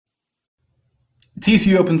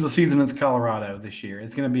TCU opens the season against Colorado this year.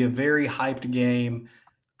 It's going to be a very hyped game.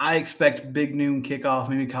 I expect big noon kickoff.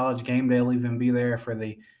 Maybe College Game Day will even be there for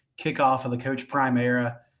the kickoff of the Coach Prime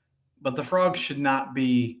era. But the Frogs should not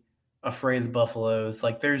be afraid of the Buffaloes.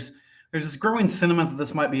 Like there's this growing sentiment that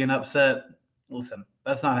this might be an upset. Listen,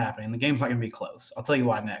 that's not happening. The game's not going to be close. I'll tell you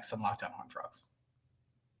why next on Locked On Horned Frogs.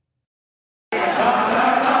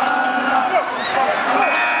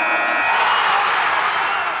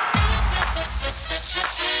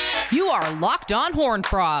 You are Locked On Horned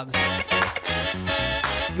Frogs,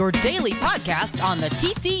 your daily podcast on the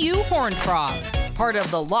TCU Horned Frogs, part of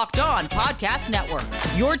the Locked On Podcast Network,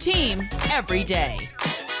 your team every day.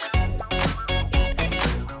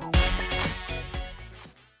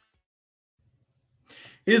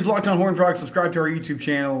 It is Locked On Horned Frogs. Subscribe to our YouTube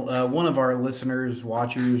channel. One of our listeners,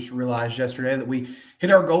 watchers, realized yesterday that we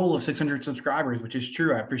hit our goal of 600 subscribers, which is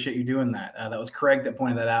true. I appreciate you doing that. That was Craig that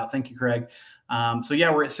pointed that out. Thank you, Craig.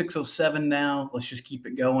 We're at 607 now. Let's just keep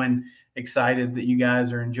it going. Excited that you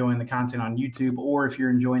guys are enjoying the content on YouTube, or if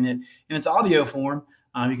you're enjoying it in its audio form,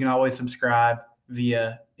 you can always subscribe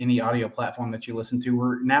via any audio platform that you listen to.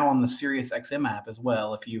 We're now on the SiriusXM app as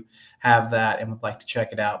well. If you have that and would like to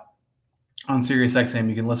check it out on SiriusXM,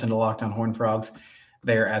 you can listen to Locked On Horned Frogs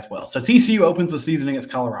there as well. So TCU opens the season against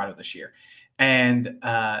Colorado this year. And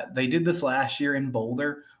they did this last year in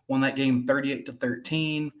Boulder, won that game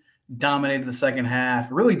 38-13, dominated the second half,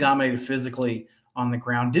 really dominated physically on the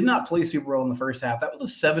ground, did not play super well in the first half. That was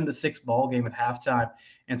a 7-6 ball game at halftime,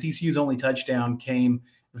 and TCU's only touchdown came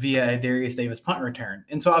via a Darius Davis punt return.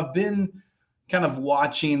 And so I've been kind of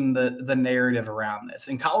watching the narrative around this.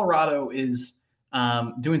 And Colorado is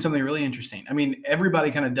doing something really interesting. I mean,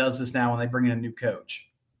 everybody kind of does this now when they bring in a new coach.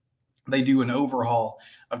 They do an overhaul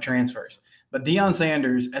of transfers. But Deion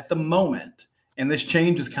Sanders, at the moment, and this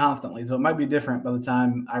changes constantly, so it might be different by the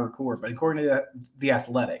time I record, but according to The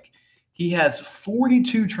Athletic, he has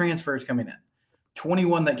 42 transfers coming in,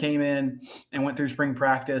 21 that came in and went through spring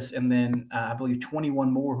practice, and then I believe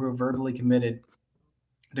 21 more who are verbally committed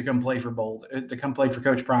to come play for Boulder, to come play for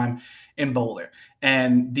Coach Prime in Boulder.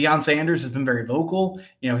 And Deion Sanders has been very vocal.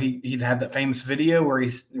 You know, he had that famous video where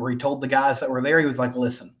he told the guys that were there, he was like,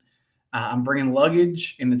 listen, I'm bringing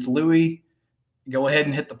luggage, and it's Louis. Go ahead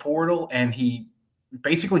and hit the portal. And he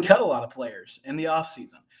basically cut a lot of players in the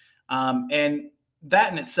offseason. And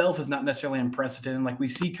that in itself is not necessarily unprecedented. Like we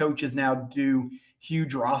see coaches now do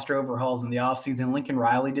huge roster overhauls in the offseason. Lincoln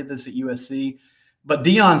Riley did this at USC, but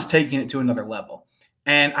Deion's taking it to another level.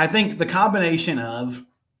 And I think the combination of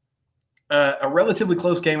a relatively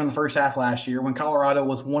close game in the first half last year when Colorado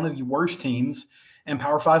was one of the worst teams in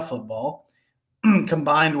Power 5 football,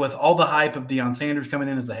 combined with all the hype of Deion Sanders coming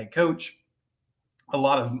in as the head coach, a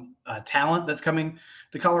lot of talent that's coming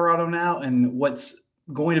to Colorado now, and what's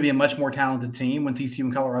going to be a much more talented team when TCU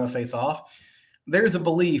and Colorado face off. There's a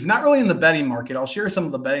belief, not really in the betting market. I'll share some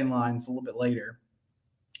of the betting lines a little bit later,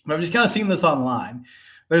 but I've just kind of seen this online.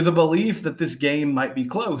 There's a belief that this game might be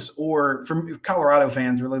close, or from Colorado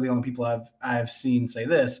fans, really the only people I've seen say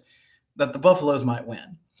this, that the Buffaloes might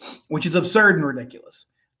win, which is absurd and ridiculous.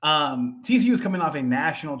 TCU is coming off a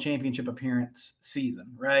national championship appearance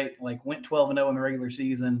season, right? Like went 12-0 in the regular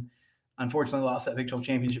season. Unfortunately, lost that Big 12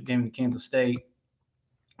 championship game to Kansas State.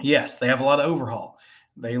 Yes, they have a lot of overhaul.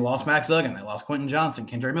 They lost Max Duggan. They lost Quentin Johnson,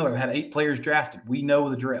 Kendra Miller. They had 8 players drafted. We know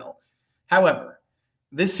the drill. However,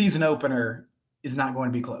 this season opener is not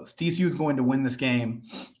going to be close. TCU is going to win this game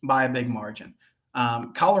by a big margin.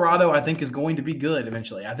 Colorado, I think, is going to be good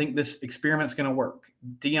eventually. I think this experiment's going to work.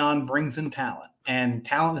 Deion brings in talent, and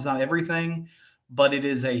talent is not everything, but it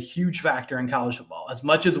is a huge factor in college football. As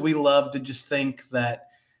much as we love to just think that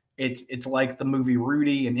it's like the movie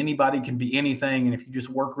Rudy and anybody can be anything, and if you just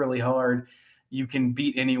work really hard, you can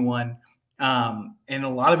beat anyone. In a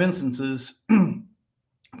lot of instances,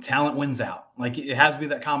 talent wins out. Like it has to be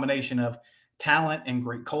that combination of talent and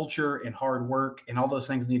great culture and hard work, and all those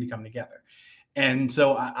things need to come together. And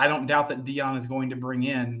so I don't doubt that Deion is going to bring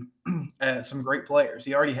in some great players.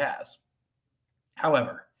 He already has.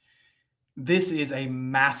 However, this is a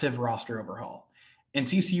massive roster overhaul. And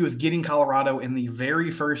TCU is getting Colorado in the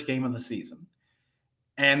very first game of the season.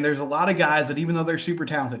 And there's a lot of guys that, even though they're super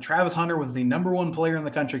talented, Travis Hunter was the number 1 player in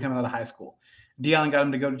the country coming out of high school. Deion got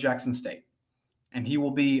him to go to Jackson State. And he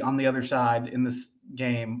will be on the other side in this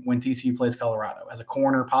game when TCU plays Colorado as a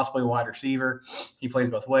corner, possibly a wide receiver. He plays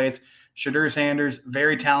both ways. Shadur Sanders,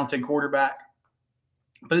 very talented quarterback.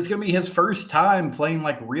 But it's going to be his first time playing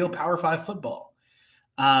like real Power 5 football.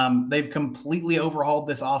 They've completely overhauled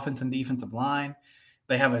this offense and defensive line.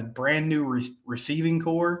 They have a brand new receiving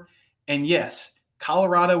core. And yes,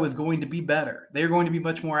 Colorado is going to be better. They're going to be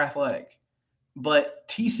much more athletic. But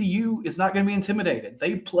TCU is not going to be intimidated.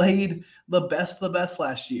 They played the best of the best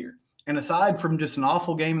last year. And aside from just an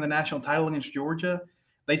awful game in the national title against Georgia,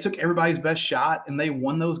 they took everybody's best shot and they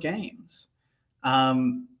won those games. I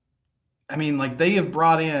mean, like they have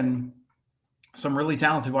brought in some really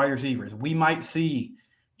talented wide receivers. We might see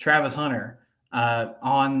Travis Hunter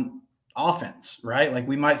on offense, right? Like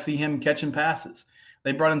we might see him catching passes.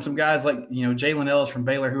 They brought in some guys like, Jalen Ellis from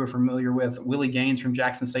Baylor, who we're familiar with, Willie Gaines from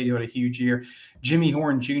Jackson State, who had a huge year, Jimmy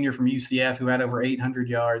Horn Jr. from UCF, who had over 800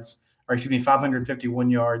 yards, 551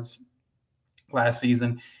 yards last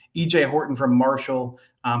season. EJ Horton from Marshall,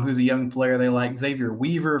 who's a young player they like. Xavier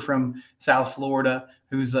Weaver from South Florida,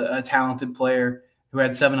 who's a talented player who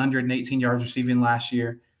had 718 yards receiving last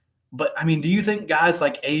year. But, I mean, do you think guys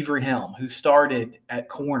like Avery Helm, who started at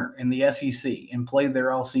corner in the SEC and played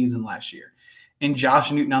there all season last year, and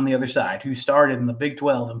Josh Newton on the other side, who started in the Big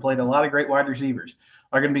 12 and played a lot of great wide receivers,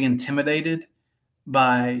 are going to be intimidated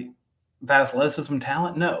by that athleticism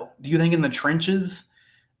talent? No. Do you think in the trenches,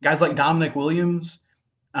 guys like Dominic Williams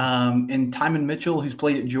and Timon Mitchell, who's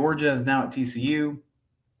played at Georgia, is now at TCU,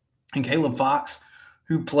 and Caleb Fox,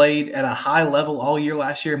 who played at a high level all year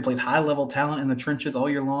last year and played high-level talent in the trenches all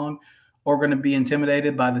year long, are going to be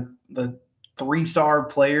intimidated by the three-star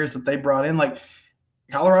players that they brought in? Like,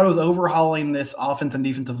 Colorado's overhauling this offense and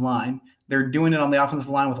defensive line. They're doing it on the offensive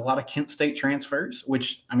line with a lot of Kent State transfers,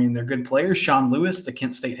 which, I mean, they're good players. Sean Lewis, the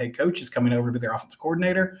Kent State head coach, is coming over to be their offensive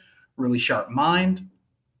coordinator. Really sharp mind.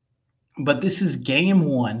 But this is game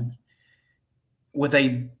one with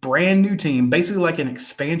a brand new team, basically like an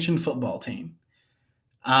expansion football team.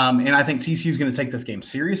 And I think TCU is going to take this game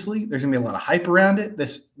seriously. There's going to be a lot of hype around it.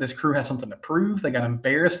 This crew has something to prove. They got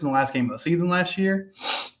embarrassed in the last game of the season last year.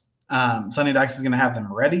 Sonny Dykes is going to have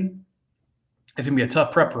them ready. It's going to be a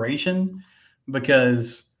tough preparation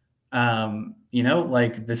because,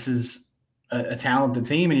 this is a talented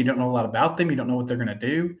team and you don't know a lot about them. You don't know what they're going to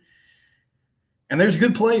do. And there's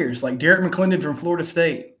good players like Derek McClendon from Florida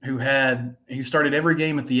State, who started every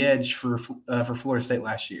game at the edge for Florida State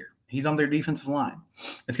last year. He's on their defensive line.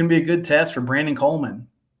 It's going to be a good test for Brandon Coleman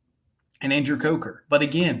and Andrew Coker. But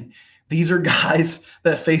again, these are guys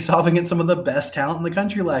that face off against some of the best talent in the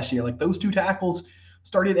country last year. Like those two tackles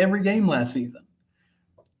started every game last season.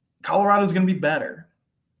 Colorado's going to be better.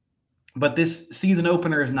 But this season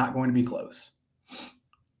opener is not going to be close.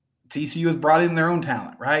 TCU has brought in their own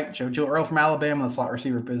talent, right? JoJo Earl from Alabama, the slot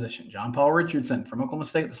receiver position. John Paul Richardson from Oklahoma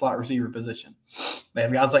State, the slot receiver position. They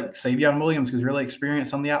have guys like Savion Williams, who's really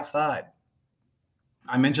experienced on the outside.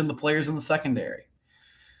 I mentioned the players in the secondary.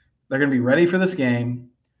 They're going to be ready for this game.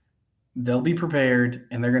 They'll be prepared,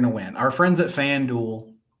 and they're going to win. Our friends at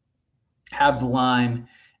FanDuel have the line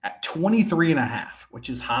at 23.5, which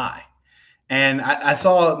is high. And I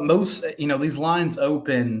saw most, these lines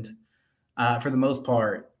opened for the most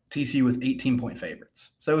part. TCU was 18-point favorites.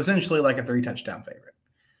 So essentially like a 3-touchdown favorite.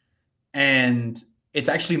 And it's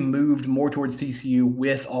actually moved more towards TCU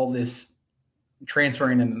with all this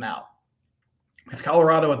transferring in and out. Because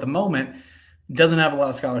Colorado at the moment doesn't have a lot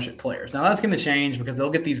of scholarship players. Now that's going to change because they'll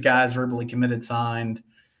get these guys verbally committed, signed,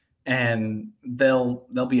 and they'll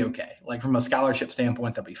be okay. Like from a scholarship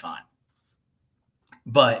standpoint, they'll be fine.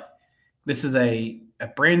 But this is a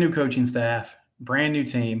brand new coaching staff, brand new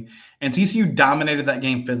team. And TCU dominated that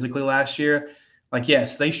game physically last year. Like,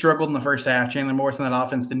 yes, they struggled in the first half. Chandler Morris and that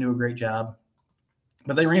offense didn't do a great job.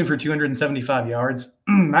 But they ran for 275 yards.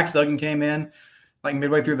 Max Duggan came in like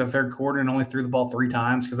midway through the third quarter and only threw the ball 3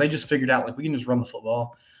 times because they just figured out, like, we can just run the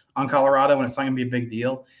football on Colorado and it's not going to be a big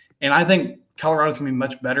deal. And I think Colorado's going to be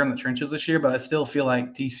much better in the trenches this year, but I still feel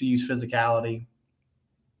like TCU's physicality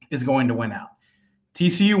is going to win out.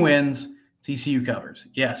 TCU wins. TCU covers.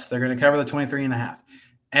 Yes, they're going to cover the 23.5.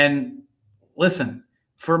 And listen,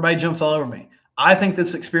 before everybody jumps all over me, I think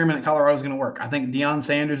this experiment at Colorado is going to work. I think Deion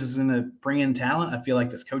Sanders is going to bring in talent. I feel like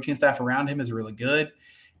this coaching staff around him is really good,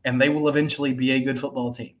 and they will eventually be a good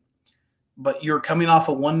football team. But you're coming off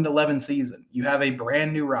a 1-11 season. You have a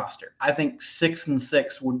brand new roster. I think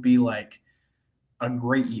 6-6 would be like a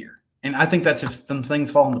great year. And I think that's if some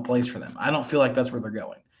things fall into place for them. I don't feel like that's where they're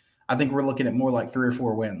going. I think we're looking at more like 3 or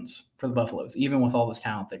 4 wins for the Buffaloes, even with all this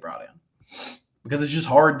talent they brought in. Because it's just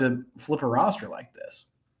hard to flip a roster like this.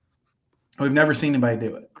 We've never seen anybody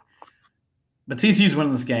do it. But TCU's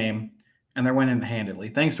winning this game, and they're winning it handedly.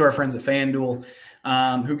 Thanks to our friends at FanDuel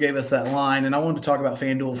who gave us that line. And I wanted to talk about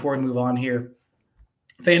FanDuel before we move on here.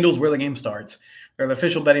 FanDuel's where the game starts. They're the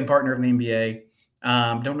official betting partner of the NBA.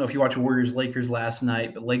 Don't know if you watched Warriors-Lakers last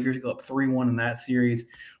night, but Lakers go up 3-1 in that series.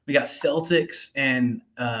 We got Celtics and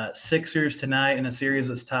Sixers tonight in a series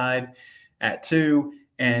that's tied at 2.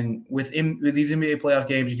 And with these NBA playoff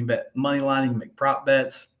games, you can bet money line, you can make prop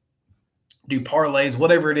bets, do parlays,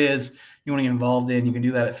 whatever it is you want to get involved in. You can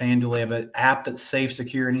do that at FanDuel. They have an app that's safe,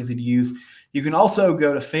 secure, and easy to use. You can also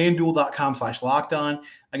go to fanduel.com/lockedon.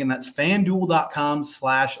 Again, that's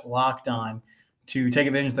fanduel.com/lockedon to take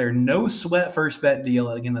advantage of their no sweat first bet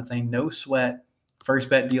deal. Again, that's a no sweat first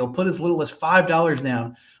bet deal. Put as little as $5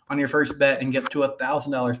 down on your first bet and get to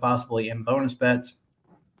 $1,000 possibly in bonus bets.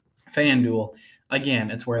 FanDuel,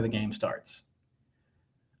 again, it's where the game starts.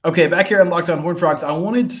 Okay, back here on Locked On Horned Frogs, I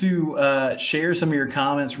wanted to share some of your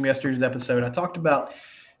comments from yesterday's episode. I talked about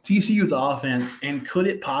TCU's offense and could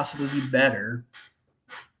it possibly be better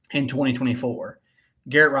in 2024.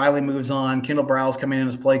 Garrett Riley moves on. Kendall Browse coming in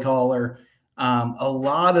as play caller. A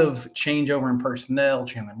lot of changeover in personnel.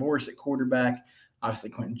 Chandler Morris at quarterback. Obviously,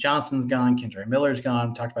 Quentin Johnston's gone. Kendra Miller's gone.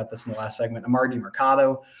 We talked about this in the last segment. Amari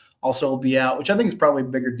DiMercado also will be out, which I think is probably a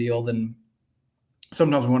bigger deal than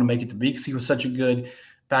sometimes we want to make it to be because he was such a good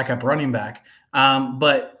backup running back.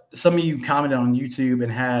 But some of you commented on YouTube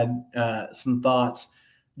and had some thoughts.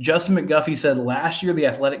 Justin McGuffey said last year the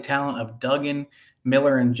athletic talent of Duggan,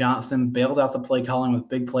 Miller, and Johnston bailed out the play calling with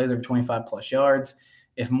big plays over 25-plus yards.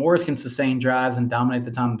 If Morris can sustain drives and dominate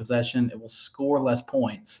the time of possession, it will score less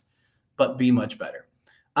points, but be much better.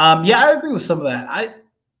 Yeah, I agree with some of that.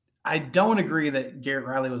 I don't agree that Garrett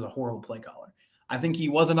Riley was a horrible play caller. I think he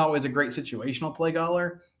wasn't always a great situational play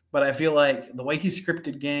caller, but I feel like the way he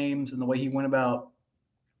scripted games and the way he went about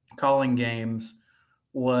calling games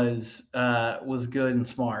was good and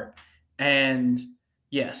smart. And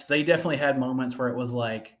yes, they definitely had moments where it was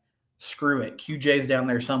like, screw it, QJ's down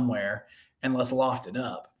there somewhere and let's loft it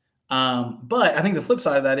up. But I think the flip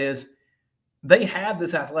side of that is they had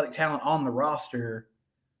this athletic talent on the roster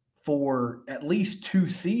for at least 2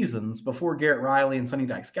 seasons before Garrett Riley and Sonny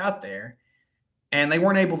Dykes got there, and they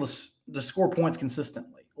weren't able to score points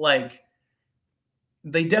consistently. Like,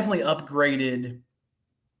 they definitely upgraded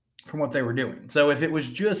from what they were doing. So if it was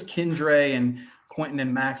just Kendra and Quentin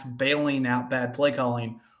and Max bailing out bad play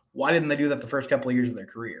calling, why didn't they do that the first couple of years of their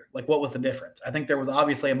career? Like, what was the difference? I think there was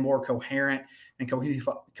obviously a more coherent and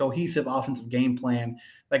cohesive offensive game plan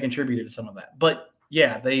that contributed to some of that. But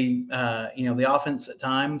yeah, they, the offense at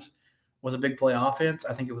times was a big play offense.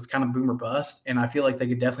 I think it was kind of boom or bust, and I feel like they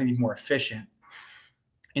could definitely be more efficient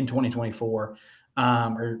in 2024 or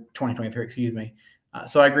 2023, excuse me.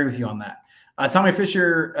 So I agree with you on that. Tommy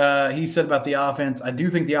Fisher, he said about the offense, I do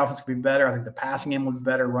think the offense could be better. I think the passing game will be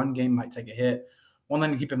better. Run game might take a hit. One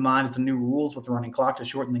thing to keep in mind is the new rules with the running clock to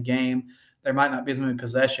shorten the game. There might not be as many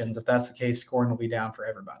possessions. If that's the case, scoring will be down for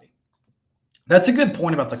everybody. That's a good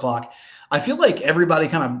point about the clock. I feel like everybody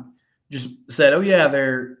kind of just said, oh, yeah,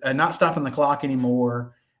 they're not stopping the clock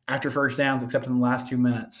anymore after first downs, except in the last 2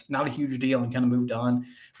 minutes. Not a huge deal and kind of moved on.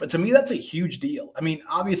 But to me, that's a huge deal. I mean,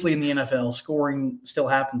 obviously in the NFL, scoring still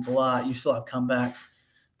happens a lot. You still have comebacks.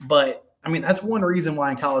 But, I mean, that's one reason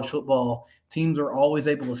why in college football, teams are always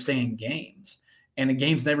able to stay in games. And the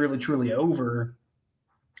game's never really truly over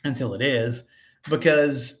until it is,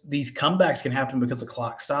 because these comebacks can happen because the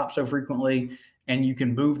clock stops so frequently and you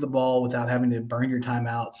can move the ball without having to burn your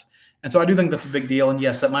timeouts. And so I do think that's a big deal. And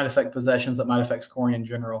yes, that might affect possessions. That might affect scoring in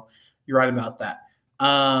general. You're right about that.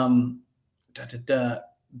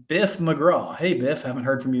 Biff McGraw. Hey, Biff, haven't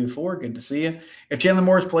heard from you before. Good to see you. If Chandler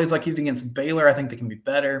Morris plays like he did against Baylor, I think they can be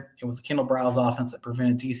better. It was the Kendall Browse offense that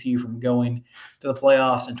prevented TCU from going to the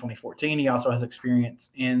playoffs in 2014. He also has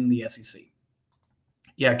experience in the SEC.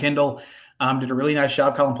 Yeah, Kendall did a really nice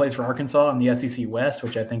job calling plays for Arkansas in the SEC West,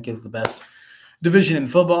 which I think is the best division in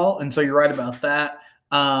football. And so you're right about that.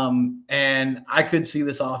 And I could see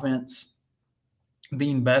this offense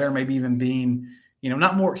being better, maybe even being,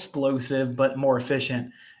 not more explosive, but more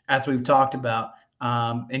efficient, as we've talked about.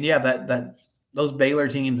 And yeah, that those Baylor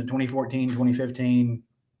teams in 2014, 2015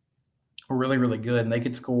 were really, really good, and they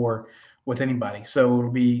could score with anybody. So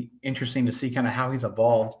it'll be interesting to see kind of how he's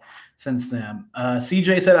evolved since then.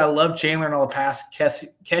 CJ said, I love Chandler and all the pass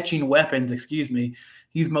catching weapons,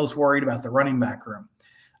 He's most worried about the running back room.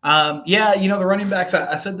 The running backs,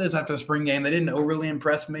 I said this after the spring game, they didn't overly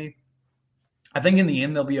impress me. I think in the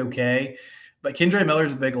end they'll be okay. But Kendra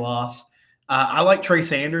Miller's a big loss. I like Trey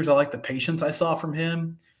Sanders. I like the patience I saw from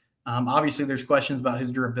him. Obviously, there's questions about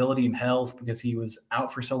his durability and health because he was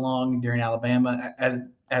out for so long during Alabama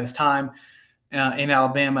at his time in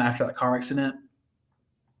Alabama after that car accident.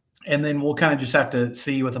 And then we'll kind of just have to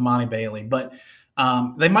see with Amani Bailey. But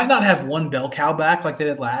they might not have one bell cow back like they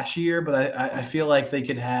did last year, but I feel like they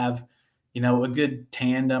could have, a good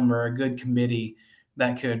tandem or a good committee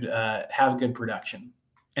that could have good production.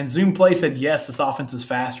 And Zoom Play said, yes, this offense is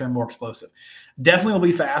faster and more explosive. Definitely will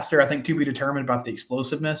be faster. I think to be determined about the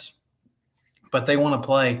explosiveness, but they want to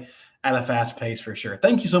play at a fast pace for sure.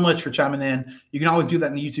 Thank you so much for chiming in. You can always do that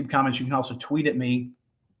in the YouTube comments. You can also tweet at me.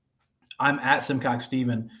 I'm at Simcox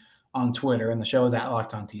Steven on Twitter, and the show is at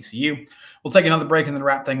Locked On TCU. We'll take another break and then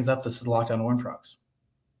wrap things up. This is Locked On Horned Frogs.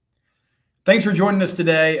 Thanks for joining us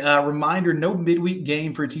today. Reminder, no midweek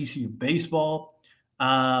game for TCU baseball.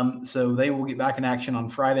 So they will get back in action on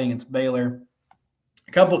Friday against Baylor.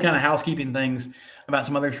 A couple kind of housekeeping things about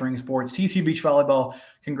some other spring sports. TCU Beach Volleyball,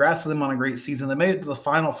 congrats to them on a great season. They made it to the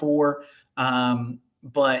Final Four,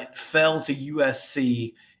 but fell to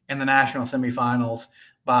USC in the national semifinals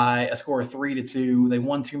by a score of 3-2. They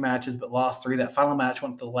won 2 matches but lost 3. That final match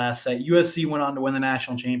went to the last set. USC went on to win the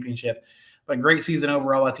national championship. But great season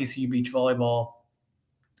overall at TCU Beach Volleyball.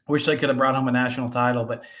 Wish they could have brought home a national title,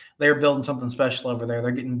 but they're building something special over there.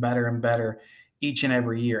 They're getting better and better each and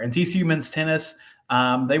every year. And TCU men's tennis,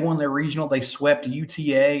 they won their regional. They swept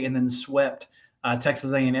UTA and then swept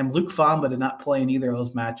Texas A&M. Luke Famba did not play in either of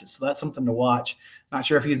those matches, so that's something to watch. Not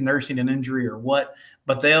sure if he's nursing an injury or what,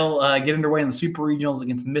 but they'll get underway in the super regionals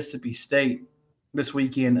against Mississippi State this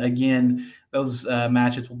weekend. Again, those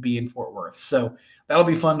matches will be in Fort Worth. So that'll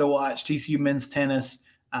be fun to watch. TCU men's tennis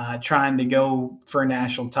trying to go for a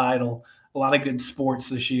national title. A lot of good sports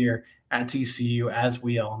this year at TCU, as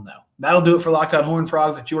we all know. That'll do it for Locked On Horned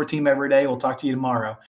Frogs. It's your team every day. We'll talk to you tomorrow